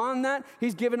on beyond that,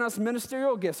 he's given us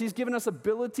ministerial gifts. He's given us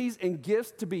abilities and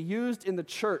gifts to be used in the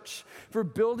church for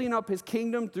building up his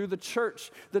kingdom through the church.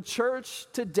 The church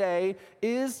today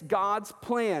is God's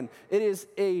plan. It is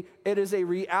a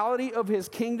reality of his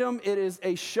kingdom. It is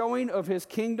a showing of his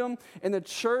kingdom. And the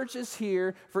church is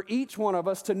here for each one of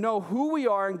us to know who we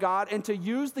are in God and to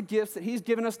use the gifts that he's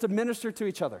given us to minister to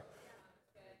each other.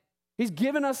 He's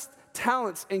given us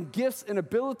talents and gifts and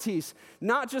abilities,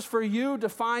 not just for you to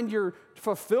find your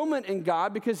fulfillment in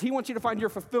God, because he wants you to find your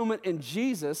fulfillment in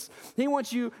Jesus. He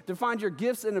wants you to find your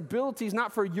gifts and abilities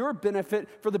not for your benefit,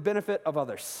 for the benefit of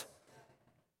others.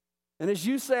 And as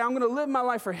you say, I'm going to live my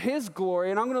life for his glory,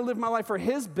 and I'm going to live my life for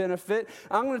his benefit,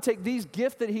 I'm going to take these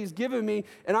gifts that he's given me,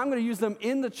 and I'm going to use them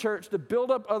in the church to build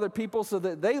up other people so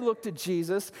that they look to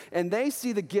Jesus, and they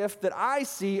see the gift that I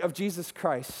see of Jesus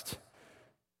Christ.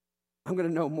 I'm going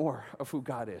to know more of who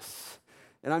God is.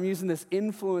 And I'm using this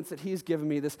influence that he's given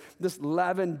me, this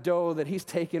leavened dough that he's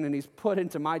taken and he's put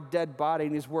into my dead body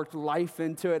and he's worked life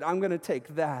into it. I'm going to take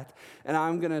that and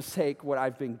I'm going to take what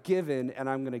I've been given and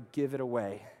I'm going to give it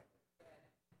away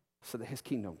so that his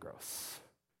kingdom grows.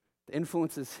 The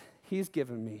influences he's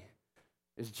given me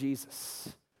is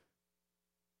Jesus.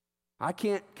 I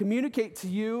can't communicate to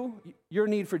you your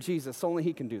need for Jesus. Only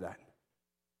he can do that.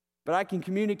 But I can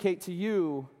communicate to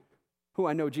you who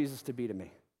I know Jesus to be to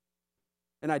me.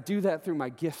 And I do that through my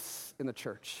gifts in the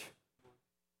church.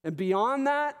 And beyond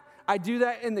that, I do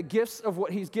that in the gifts of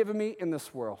what he's given me in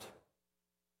this world.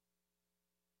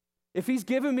 If he's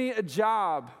given me a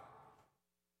job,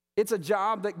 it's a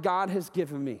job that God has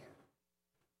given me,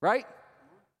 right?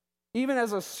 Even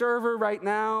as a server right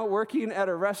now, working at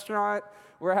a restaurant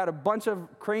where I had a bunch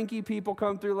of cranky people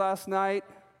come through last night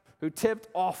who tipped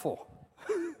awful.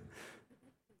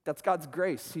 That's God's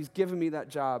grace. He's given me that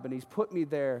job, and he's put me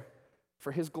there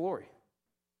for his glory.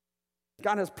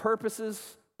 God has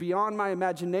purposes beyond my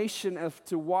imagination as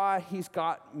to why he's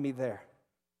got me there.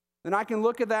 And I can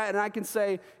look at that and I can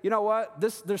say, you know what,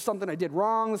 there's something I did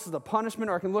wrong, this is a punishment,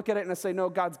 or I can look at it and I say, no,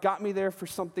 God's got me there for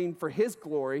something for his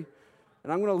glory,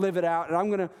 and I'm going to live it out, and I'm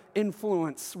going to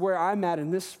influence where I'm at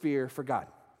in this sphere for God.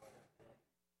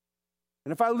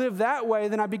 And if I live that way,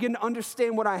 then I begin to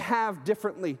understand what I have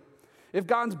differently. If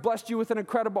God's blessed you with an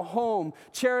incredible home,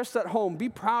 cherish that home, be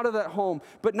proud of that home,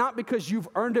 but not because you've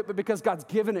earned it, but because God's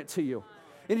given it to you.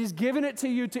 And he's given it to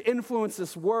you to influence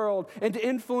this world and to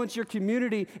influence your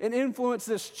community and influence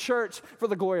this church for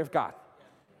the glory of God.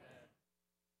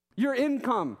 Your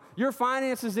income, your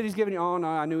finances that he's given you. Oh, no,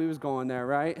 I knew he was going there,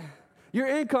 right? Your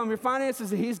income, your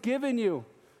finances that he's given you.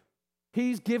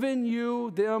 He's given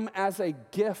you them as a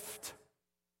gift.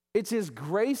 It's his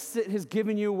grace that has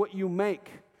given you what you make.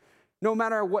 No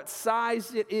matter what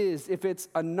size it is, if it's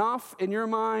enough in your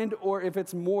mind or if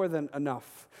it's more than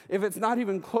enough. If it's not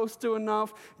even close to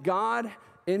enough, God,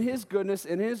 in his goodness,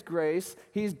 in his grace,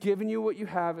 he's given you what you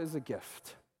have as a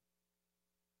gift.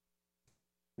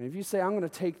 And if you say, I'm going to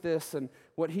take this and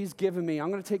what he's given me, I'm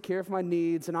going to take care of my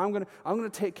needs, and I'm going to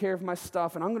take care of my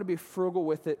stuff, and I'm going to be frugal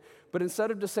with it. But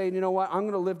instead of just saying, you know what, I'm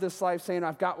going to live this life saying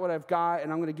I've got what I've got,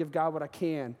 and I'm going to give God what I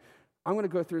can, I'm going to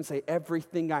go through and say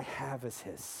everything I have is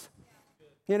his.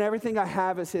 And everything I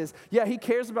have is his. Yeah, he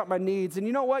cares about my needs. And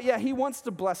you know what? Yeah, he wants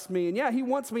to bless me. And yeah, he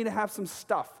wants me to have some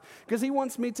stuff. Because he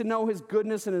wants me to know his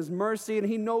goodness and his mercy. And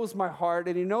he knows my heart.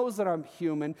 And he knows that I'm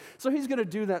human. So he's going to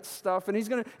do that stuff. And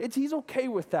he's okay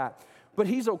with that. But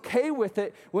he's okay with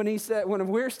it when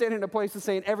we're standing in a place and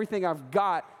saying, everything I've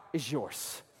got is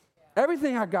yours.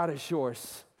 Everything I got is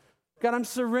yours. God, I'm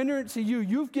surrendering to you.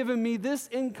 You've given me this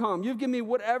income. You've given me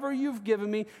whatever you've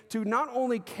given me to not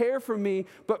only care for me,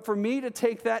 but for me to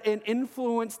take that and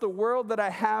influence the world that I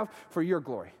have for your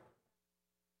glory.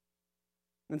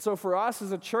 And so for us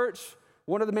as a church,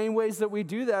 one of the main ways that we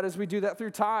do that is we do that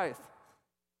through tithe.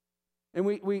 And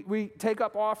we take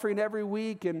up offering every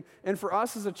week. And for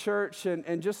us as a church,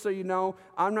 and just so you know,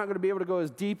 I'm not going to be able to go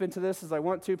as deep into this as I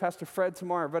want to. Pastor Fred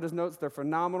tomorrow, I've read his notes. They're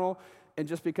phenomenal. And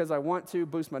just because I want to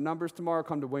boost my numbers tomorrow,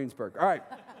 come to Williamsburg. All right.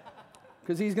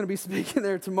 Because he's going to be speaking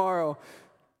there tomorrow.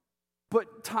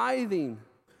 But tithing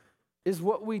is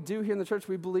what we do here in the church.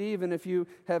 We believe, and if you've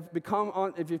come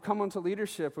onto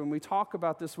leadership, when we talk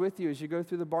about this with you as you go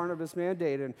through the Barnabas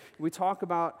Mandate, and we talk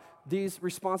about these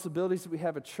responsibilities that we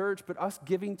have at church, but us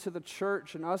giving to the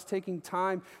church and us taking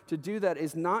time to do that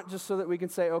is not just so that we can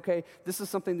say, okay, this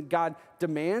is something that God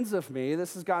demands of me,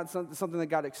 this is something that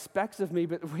God expects of me,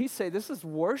 but we say this is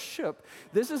worship.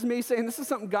 This is me saying this is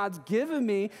something God's given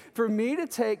me for me to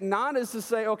take, not as to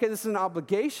say, okay, this is an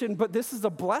obligation, but this is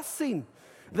a blessing.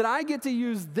 That I get to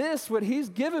use this, what he's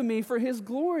given me, for his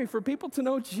glory, for people to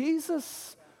know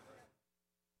Jesus.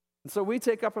 And so we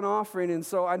take up an offering, and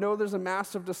so I know there's a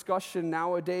massive discussion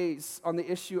nowadays on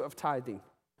the issue of tithing.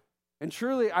 And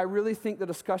truly, I really think the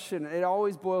discussion, it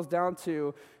always boils down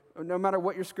to, no matter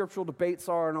what your scriptural debates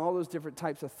are and all those different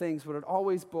types of things, what it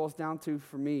always boils down to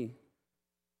for me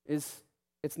is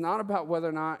it's not about whether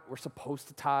or not we're supposed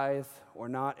to tithe or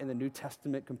not in the New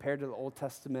Testament compared to the Old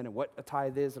Testament and what a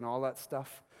tithe is and all that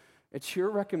stuff. It's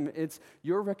your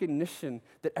recognition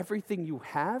that everything you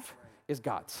have is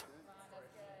God's.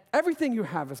 Everything you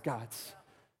have is God's.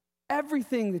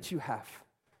 Everything that you have.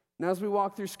 Now, as we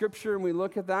walk through Scripture and we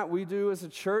look at that, we do as a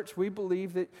church, we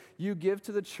believe that you give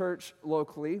to the church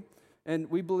locally.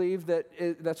 And we believe that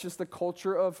that's just the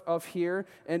culture of here.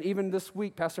 And even this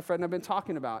week, Pastor Fred and I have been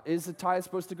talking about, is the tithe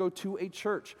supposed to go to a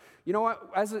church? You know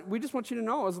what? We just want you to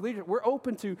know, as a leader, we're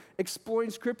open to exploring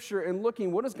Scripture and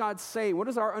looking, what does God say? What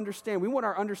does our understanding? We want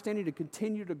our understanding to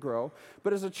continue to grow.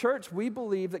 But as a church, we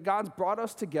believe that God's brought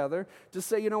us together to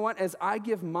say, you know what? As I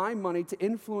give my money to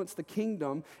influence the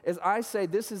kingdom, as I say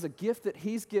this is a gift that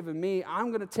he's given me, I'm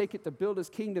going to take it to build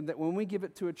his kingdom, that when we give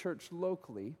it to a church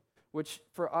locally, which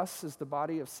for us is the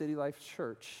body of City Life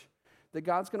Church, that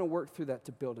God's going to work through that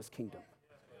to build his kingdom,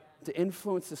 to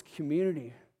influence this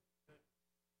community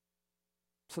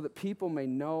so that people may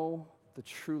know the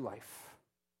true life,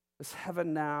 this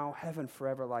heaven now, heaven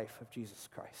forever life of Jesus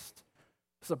Christ,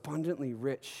 this abundantly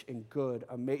rich and good,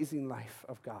 amazing life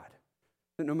of God,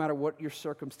 that no matter what your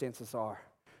circumstances are,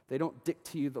 they don't dictate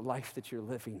to you the life that you're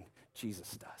living,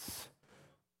 Jesus does.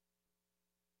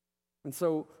 And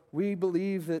so we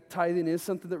believe that tithing is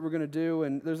something that we're going to do,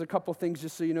 and there's a couple things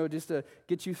just so you know, just to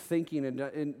get you thinking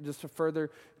and just to further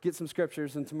get some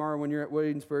scriptures. And tomorrow when you're at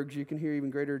Williamsburg, you can hear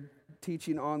even greater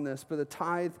teaching on this. But the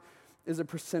tithe is a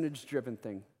percentage-driven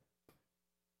thing.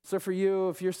 So for you,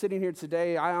 if you're sitting here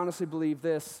today, I honestly believe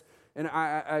this, And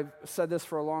I've said this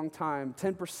for a long time.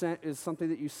 10% is something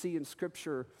that you see in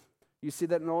Scripture. You see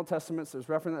that in the Old Testament. There's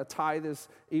reference, a tithe is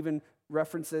even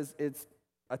references, it's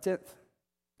a tenth.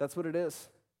 That's what it is.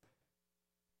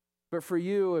 But for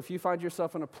you, if you find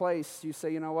yourself in a place, you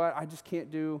say, you know what, I just can't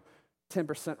do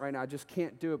 10% right now. I just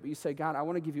can't do it. But you say, God, I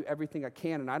want to give you everything I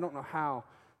can, and I don't know how.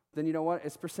 Then you know what?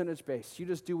 It's percentage-based. You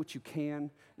just do what you can.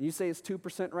 And you say it's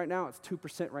 2% right now, it's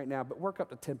 2% right now, but work up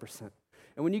to 10%.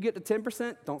 And when you get to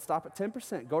 10%, don't stop at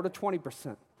 10%. Go to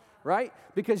 20%, right?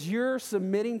 Because you're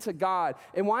submitting to God.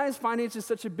 And why is finances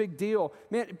such a big deal?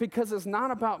 Man, because it's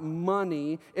not about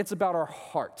money, it's about our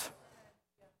heart.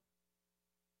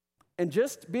 And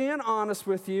just being honest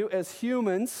with you, as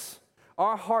humans,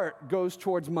 our heart goes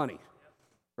towards money,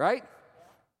 right?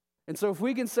 And so if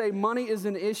we can say money is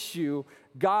an issue,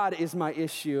 God is my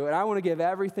issue, and I want to give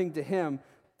everything to Him,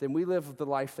 then we live the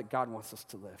life that God wants us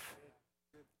to live.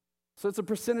 So it's a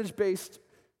percentage-based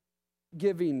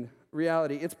giving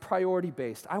reality. It's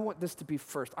priority-based. I want this to be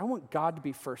first. I want God to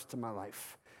be first in my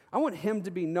life. I want Him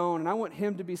to be known, and I want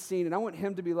Him to be seen, and I want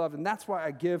Him to be loved, and that's why I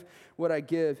give what I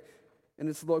give. And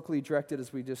it's locally directed,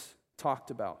 as we just talked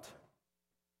about.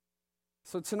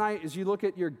 So tonight, as you look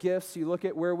at your gifts, you look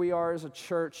at where we are as a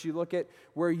church, you look at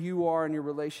where you are in your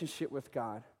relationship with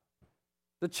God.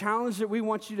 The challenge that we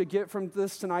want you to get from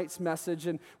this tonight's message,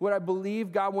 and what I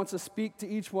believe God wants to speak to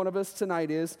each one of us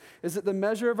tonight is that the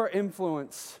measure of our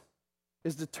influence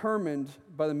is determined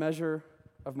by the measure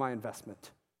of my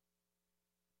investment.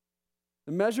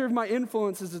 The measure of my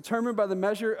influence is determined by the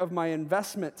measure of my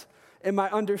investment. And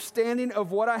my understanding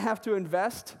of what I have to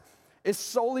invest is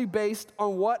solely based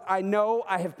on what I know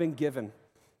I have been given.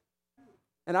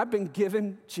 And I've been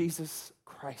given Jesus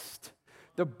Christ,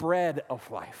 the bread of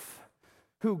life,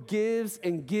 who gives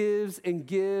and gives and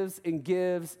gives and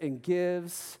gives and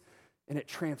gives, and it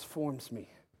transforms me.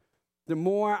 The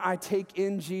more I take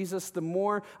in Jesus, the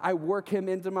more I work Him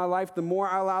into my life, the more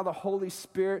I allow the Holy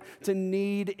Spirit to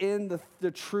knead in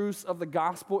the truths of the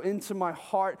gospel into my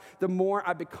heart, the more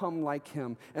I become like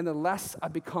Him, and the less I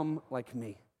become like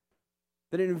me.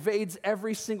 That it invades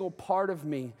every single part of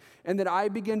me, and that I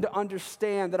begin to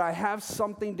understand that I have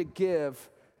something to give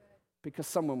because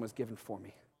someone was given for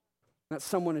me. That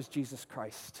someone is Jesus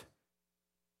Christ.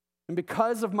 And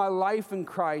because of my life in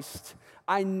Christ,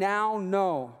 I now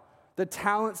know the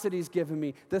talents that He's given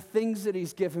me, the things that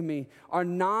He's given me are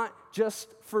not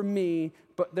just for me,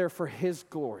 but they're for His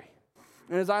glory.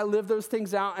 And as I live those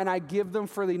things out and I give them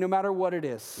freely, no matter what it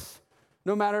is,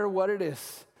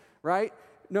 right?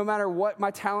 No matter what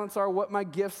my talents are, what my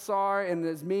gifts are, and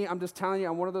as me, I'm just telling you,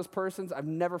 I'm one of those persons, I've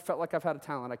never felt like I've had a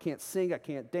talent. I can't sing, I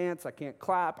can't dance, I can't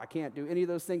clap, I can't do any of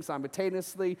those things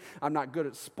simultaneously. I'm not good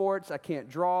at sports, I can't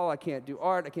draw, I can't do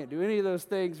art, I can't do any of those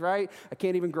things, right? I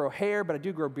can't even grow hair, but I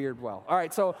do grow beard well. All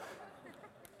right, so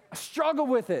I struggle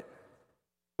with it,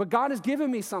 but God has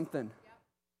given me something.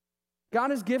 God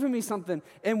has given me something,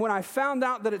 and when I found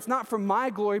out that it's not for my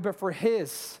glory, but for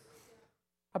His,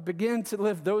 I begin to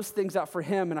live those things out for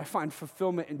Him, and I find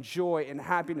fulfillment and joy and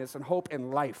happiness and hope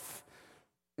and life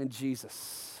in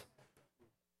Jesus.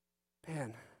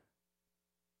 Man,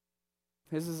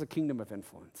 His is a kingdom of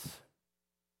influence.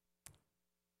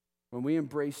 When we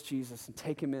embrace Jesus and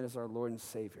take Him in as our Lord and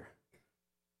Savior,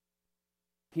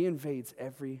 He invades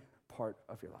every part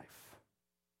of your life.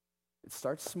 It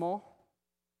starts small.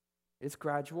 It's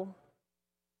gradual.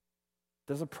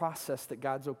 There's a process that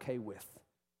God's okay with.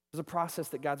 There's a process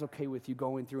that God's okay with you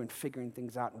going through and figuring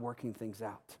things out and working things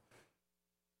out.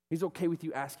 He's okay with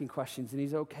you asking questions, and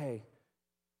He's okay.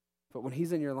 But when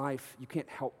He's in your life, you can't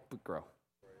help but grow.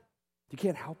 You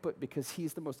can't help it because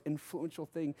He's the most influential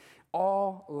thing.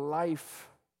 All life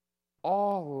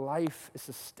is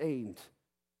sustained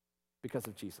because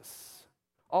of Jesus.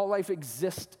 All life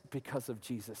exists because of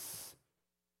Jesus.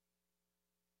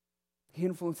 He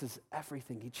influences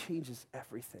everything. He changes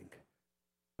everything.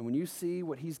 And when you see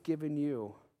what He's given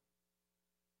you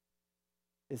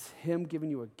is Him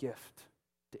giving you a gift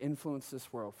to influence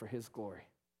this world for His glory,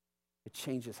 it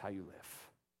changes how you live.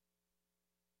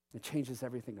 It changes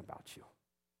everything about you.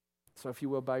 So if you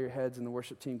will, bow your heads, and the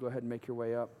worship team, go ahead and make your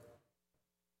way up.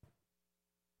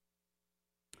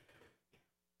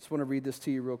 Just want to read this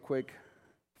to you real quick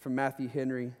from Matthew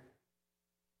Henry.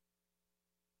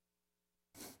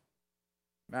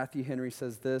 Matthew Henry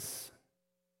says this.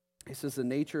 He says, the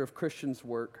nature of Christians'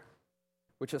 work,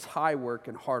 which is high work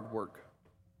and hard work,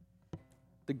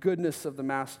 the goodness of the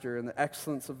master and the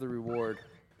excellence of the reward,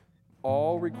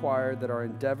 all require that our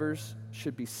endeavors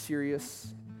should be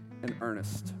serious and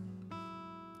earnest.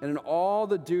 And in all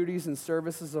the duties and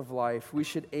services of life, we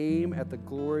should aim at the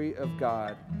glory of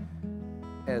God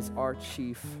as our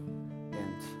chief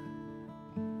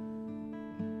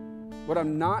What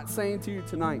I'm not saying to you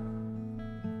tonight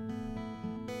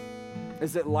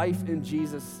is that life in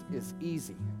Jesus is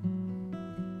easy.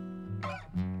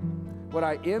 What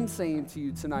I am saying to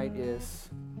you tonight is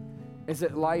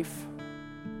that life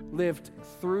lived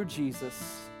through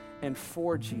Jesus and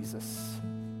for Jesus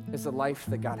is a life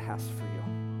that God has for you.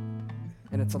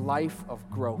 And it's a life of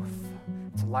growth.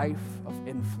 It's a life of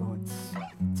influence.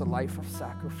 It's a life of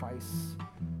sacrifice.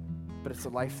 But it's a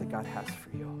life that God has for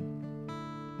you.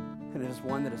 And it is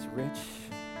one that is rich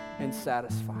and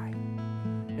satisfying.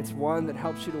 It's one that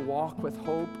helps you to walk with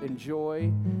hope and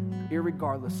joy,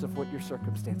 irregardless of what your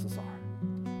circumstances are.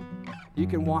 You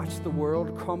can watch the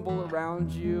world crumble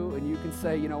around you, and you can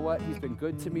say, you know what? He's been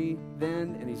good to me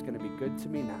then, and he's going to be good to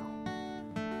me now.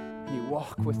 And you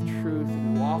walk with truth,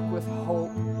 and you walk with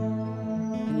hope,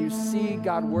 and you see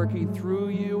God working through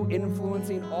you,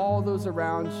 influencing all those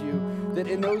around you, that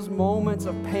in those moments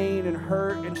of pain and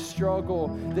hurt and struggle,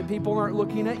 that people aren't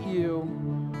looking at you,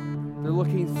 they're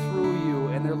looking through you,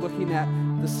 and they're looking at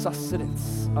the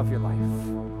sustenance of your life.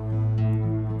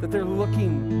 That they're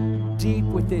looking deep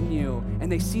within you,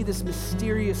 and they see this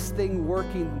mysterious thing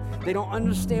working. They don't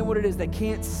understand what it is. They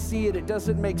can't see it. It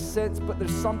doesn't make sense, but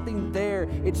there's something there.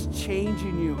 It's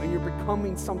changing you, and you're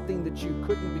becoming something that you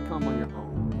couldn't become on your own.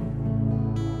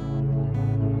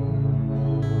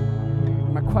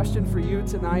 My question for you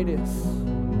tonight is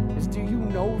do you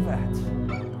know that?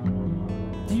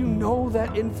 Do you know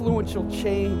that influential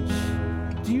change?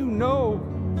 Do you know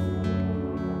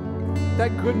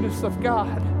that goodness of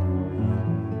God?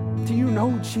 Do you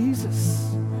know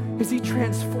Jesus? Has he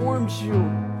transformed you?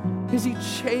 Has he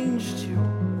changed you?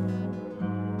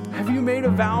 Have you made a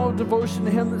vow of devotion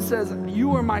to him that says,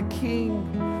 you are my king.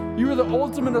 You are the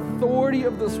ultimate authority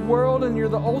of this world, and you're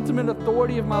the ultimate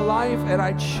authority of my life, and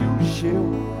I choose you.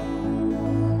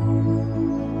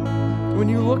 When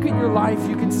you look at your life,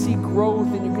 you can see growth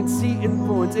and you can see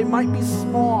influence. It might be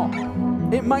small.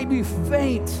 It might be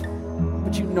faint,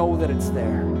 but you know that it's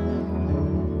there.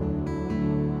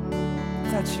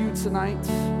 If that's you tonight,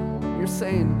 you're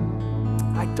saying,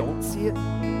 I don't see it.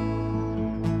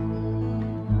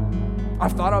 I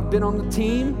thought I've been on the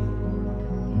team.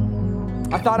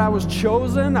 I thought I was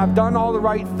chosen. I've done all the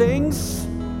right things.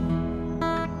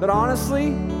 But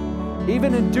honestly,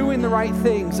 even in doing the right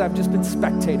things, I've just been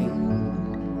spectating.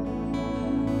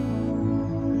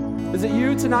 Is it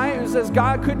you tonight who says,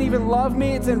 God couldn't even love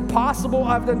me? It's impossible.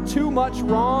 I've done too much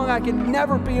wrong. I can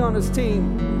never be on his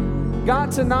team. God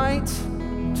tonight,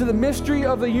 to the mystery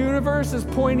of the universe, is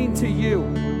pointing to you.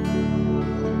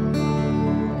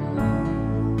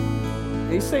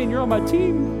 And he's saying, you're on my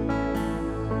team.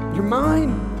 You're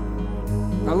mine.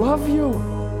 I love you.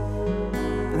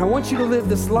 And I want you to live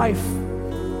this life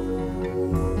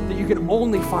that you can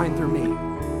only find through me.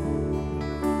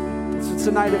 So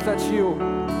tonight, if that's you,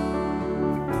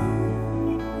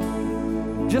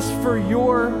 just for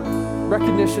your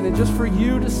recognition and just for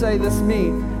you to say, this is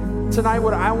me, tonight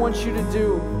what I want you to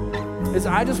do is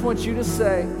I just want you to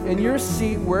say, in your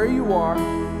seat where you are,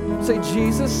 say,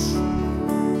 Jesus,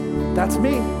 that's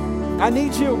me. I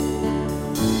need you.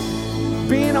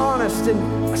 Being honest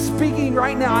and speaking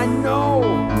right now, I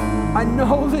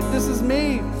know that this is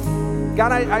me.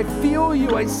 God, I feel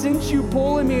you. I sense you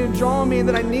pulling me and drawing me, and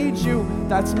that I need you.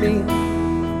 That's me.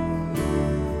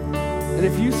 And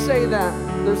if you say that,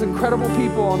 there's incredible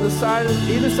people on this side,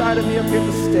 either side of me up here at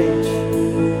the stage.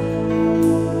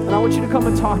 And I want you to come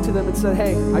and talk to them and say,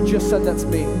 hey, I just said that's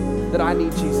me, that I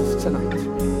need Jesus tonight.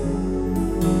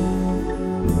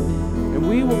 And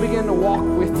we will begin to walk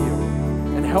with you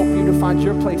and help you to find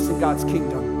your place in God's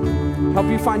kingdom. Help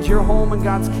you find your home in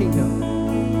God's kingdom.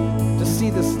 To see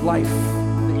this life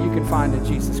that you can find in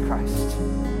Jesus Christ.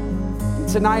 And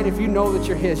tonight, if you know that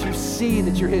you're his, you see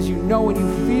that you're his, you know and you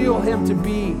feel him to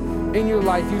be in your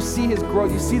life, you see his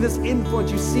growth, you see this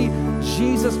influence, you see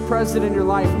Jesus present in your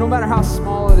life, no matter how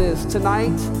small it is.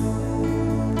 Tonight,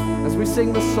 as we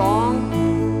sing the song,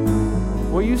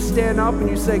 will you stand up and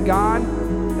you say, God,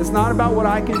 it's not about what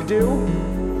I can do.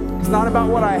 It's not about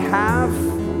what I have.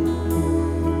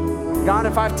 God,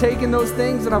 if I've taken those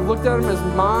things and I've looked at them as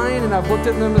mine and I've looked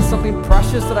at them as something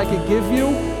precious that I could give you,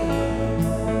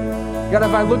 God,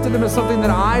 if I looked at them as something that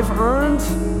I've earned,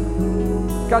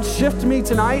 God, shift me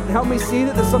tonight and help me see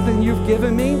that there's something you've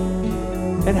given me,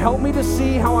 and help me to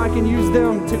see how I can use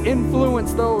them to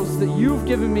influence those that you've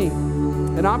given me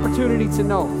an opportunity to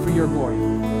know for your glory.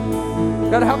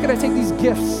 God, how can I take these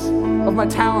gifts of my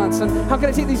talents, and how can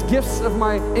I take these gifts of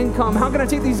my income? How can I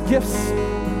take these gifts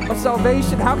of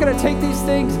salvation? How can I take these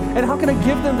things and how can I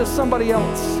give them to somebody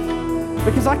else?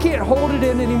 Because I can't hold it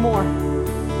in anymore.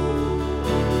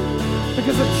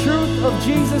 Because the truth of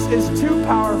Jesus is too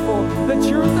powerful. The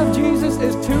truth of Jesus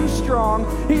is too strong.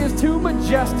 He is too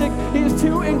majestic. He is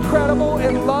too incredible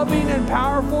and loving and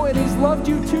powerful, and He's loved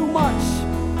you too much.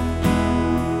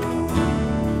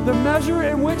 The measure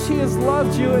in which He has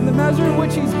loved you and the measure in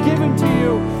which He's given to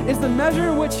you is the measure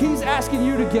in which He's asking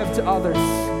you to give to others.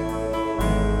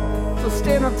 So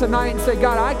stand up tonight and say,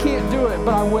 God, I can't do it,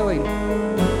 but I'm willing.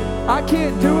 I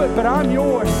can't do it, but I'm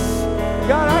yours.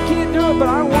 God, I can't do it, but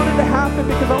I want it to happen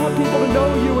because I want people to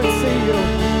know you and see you.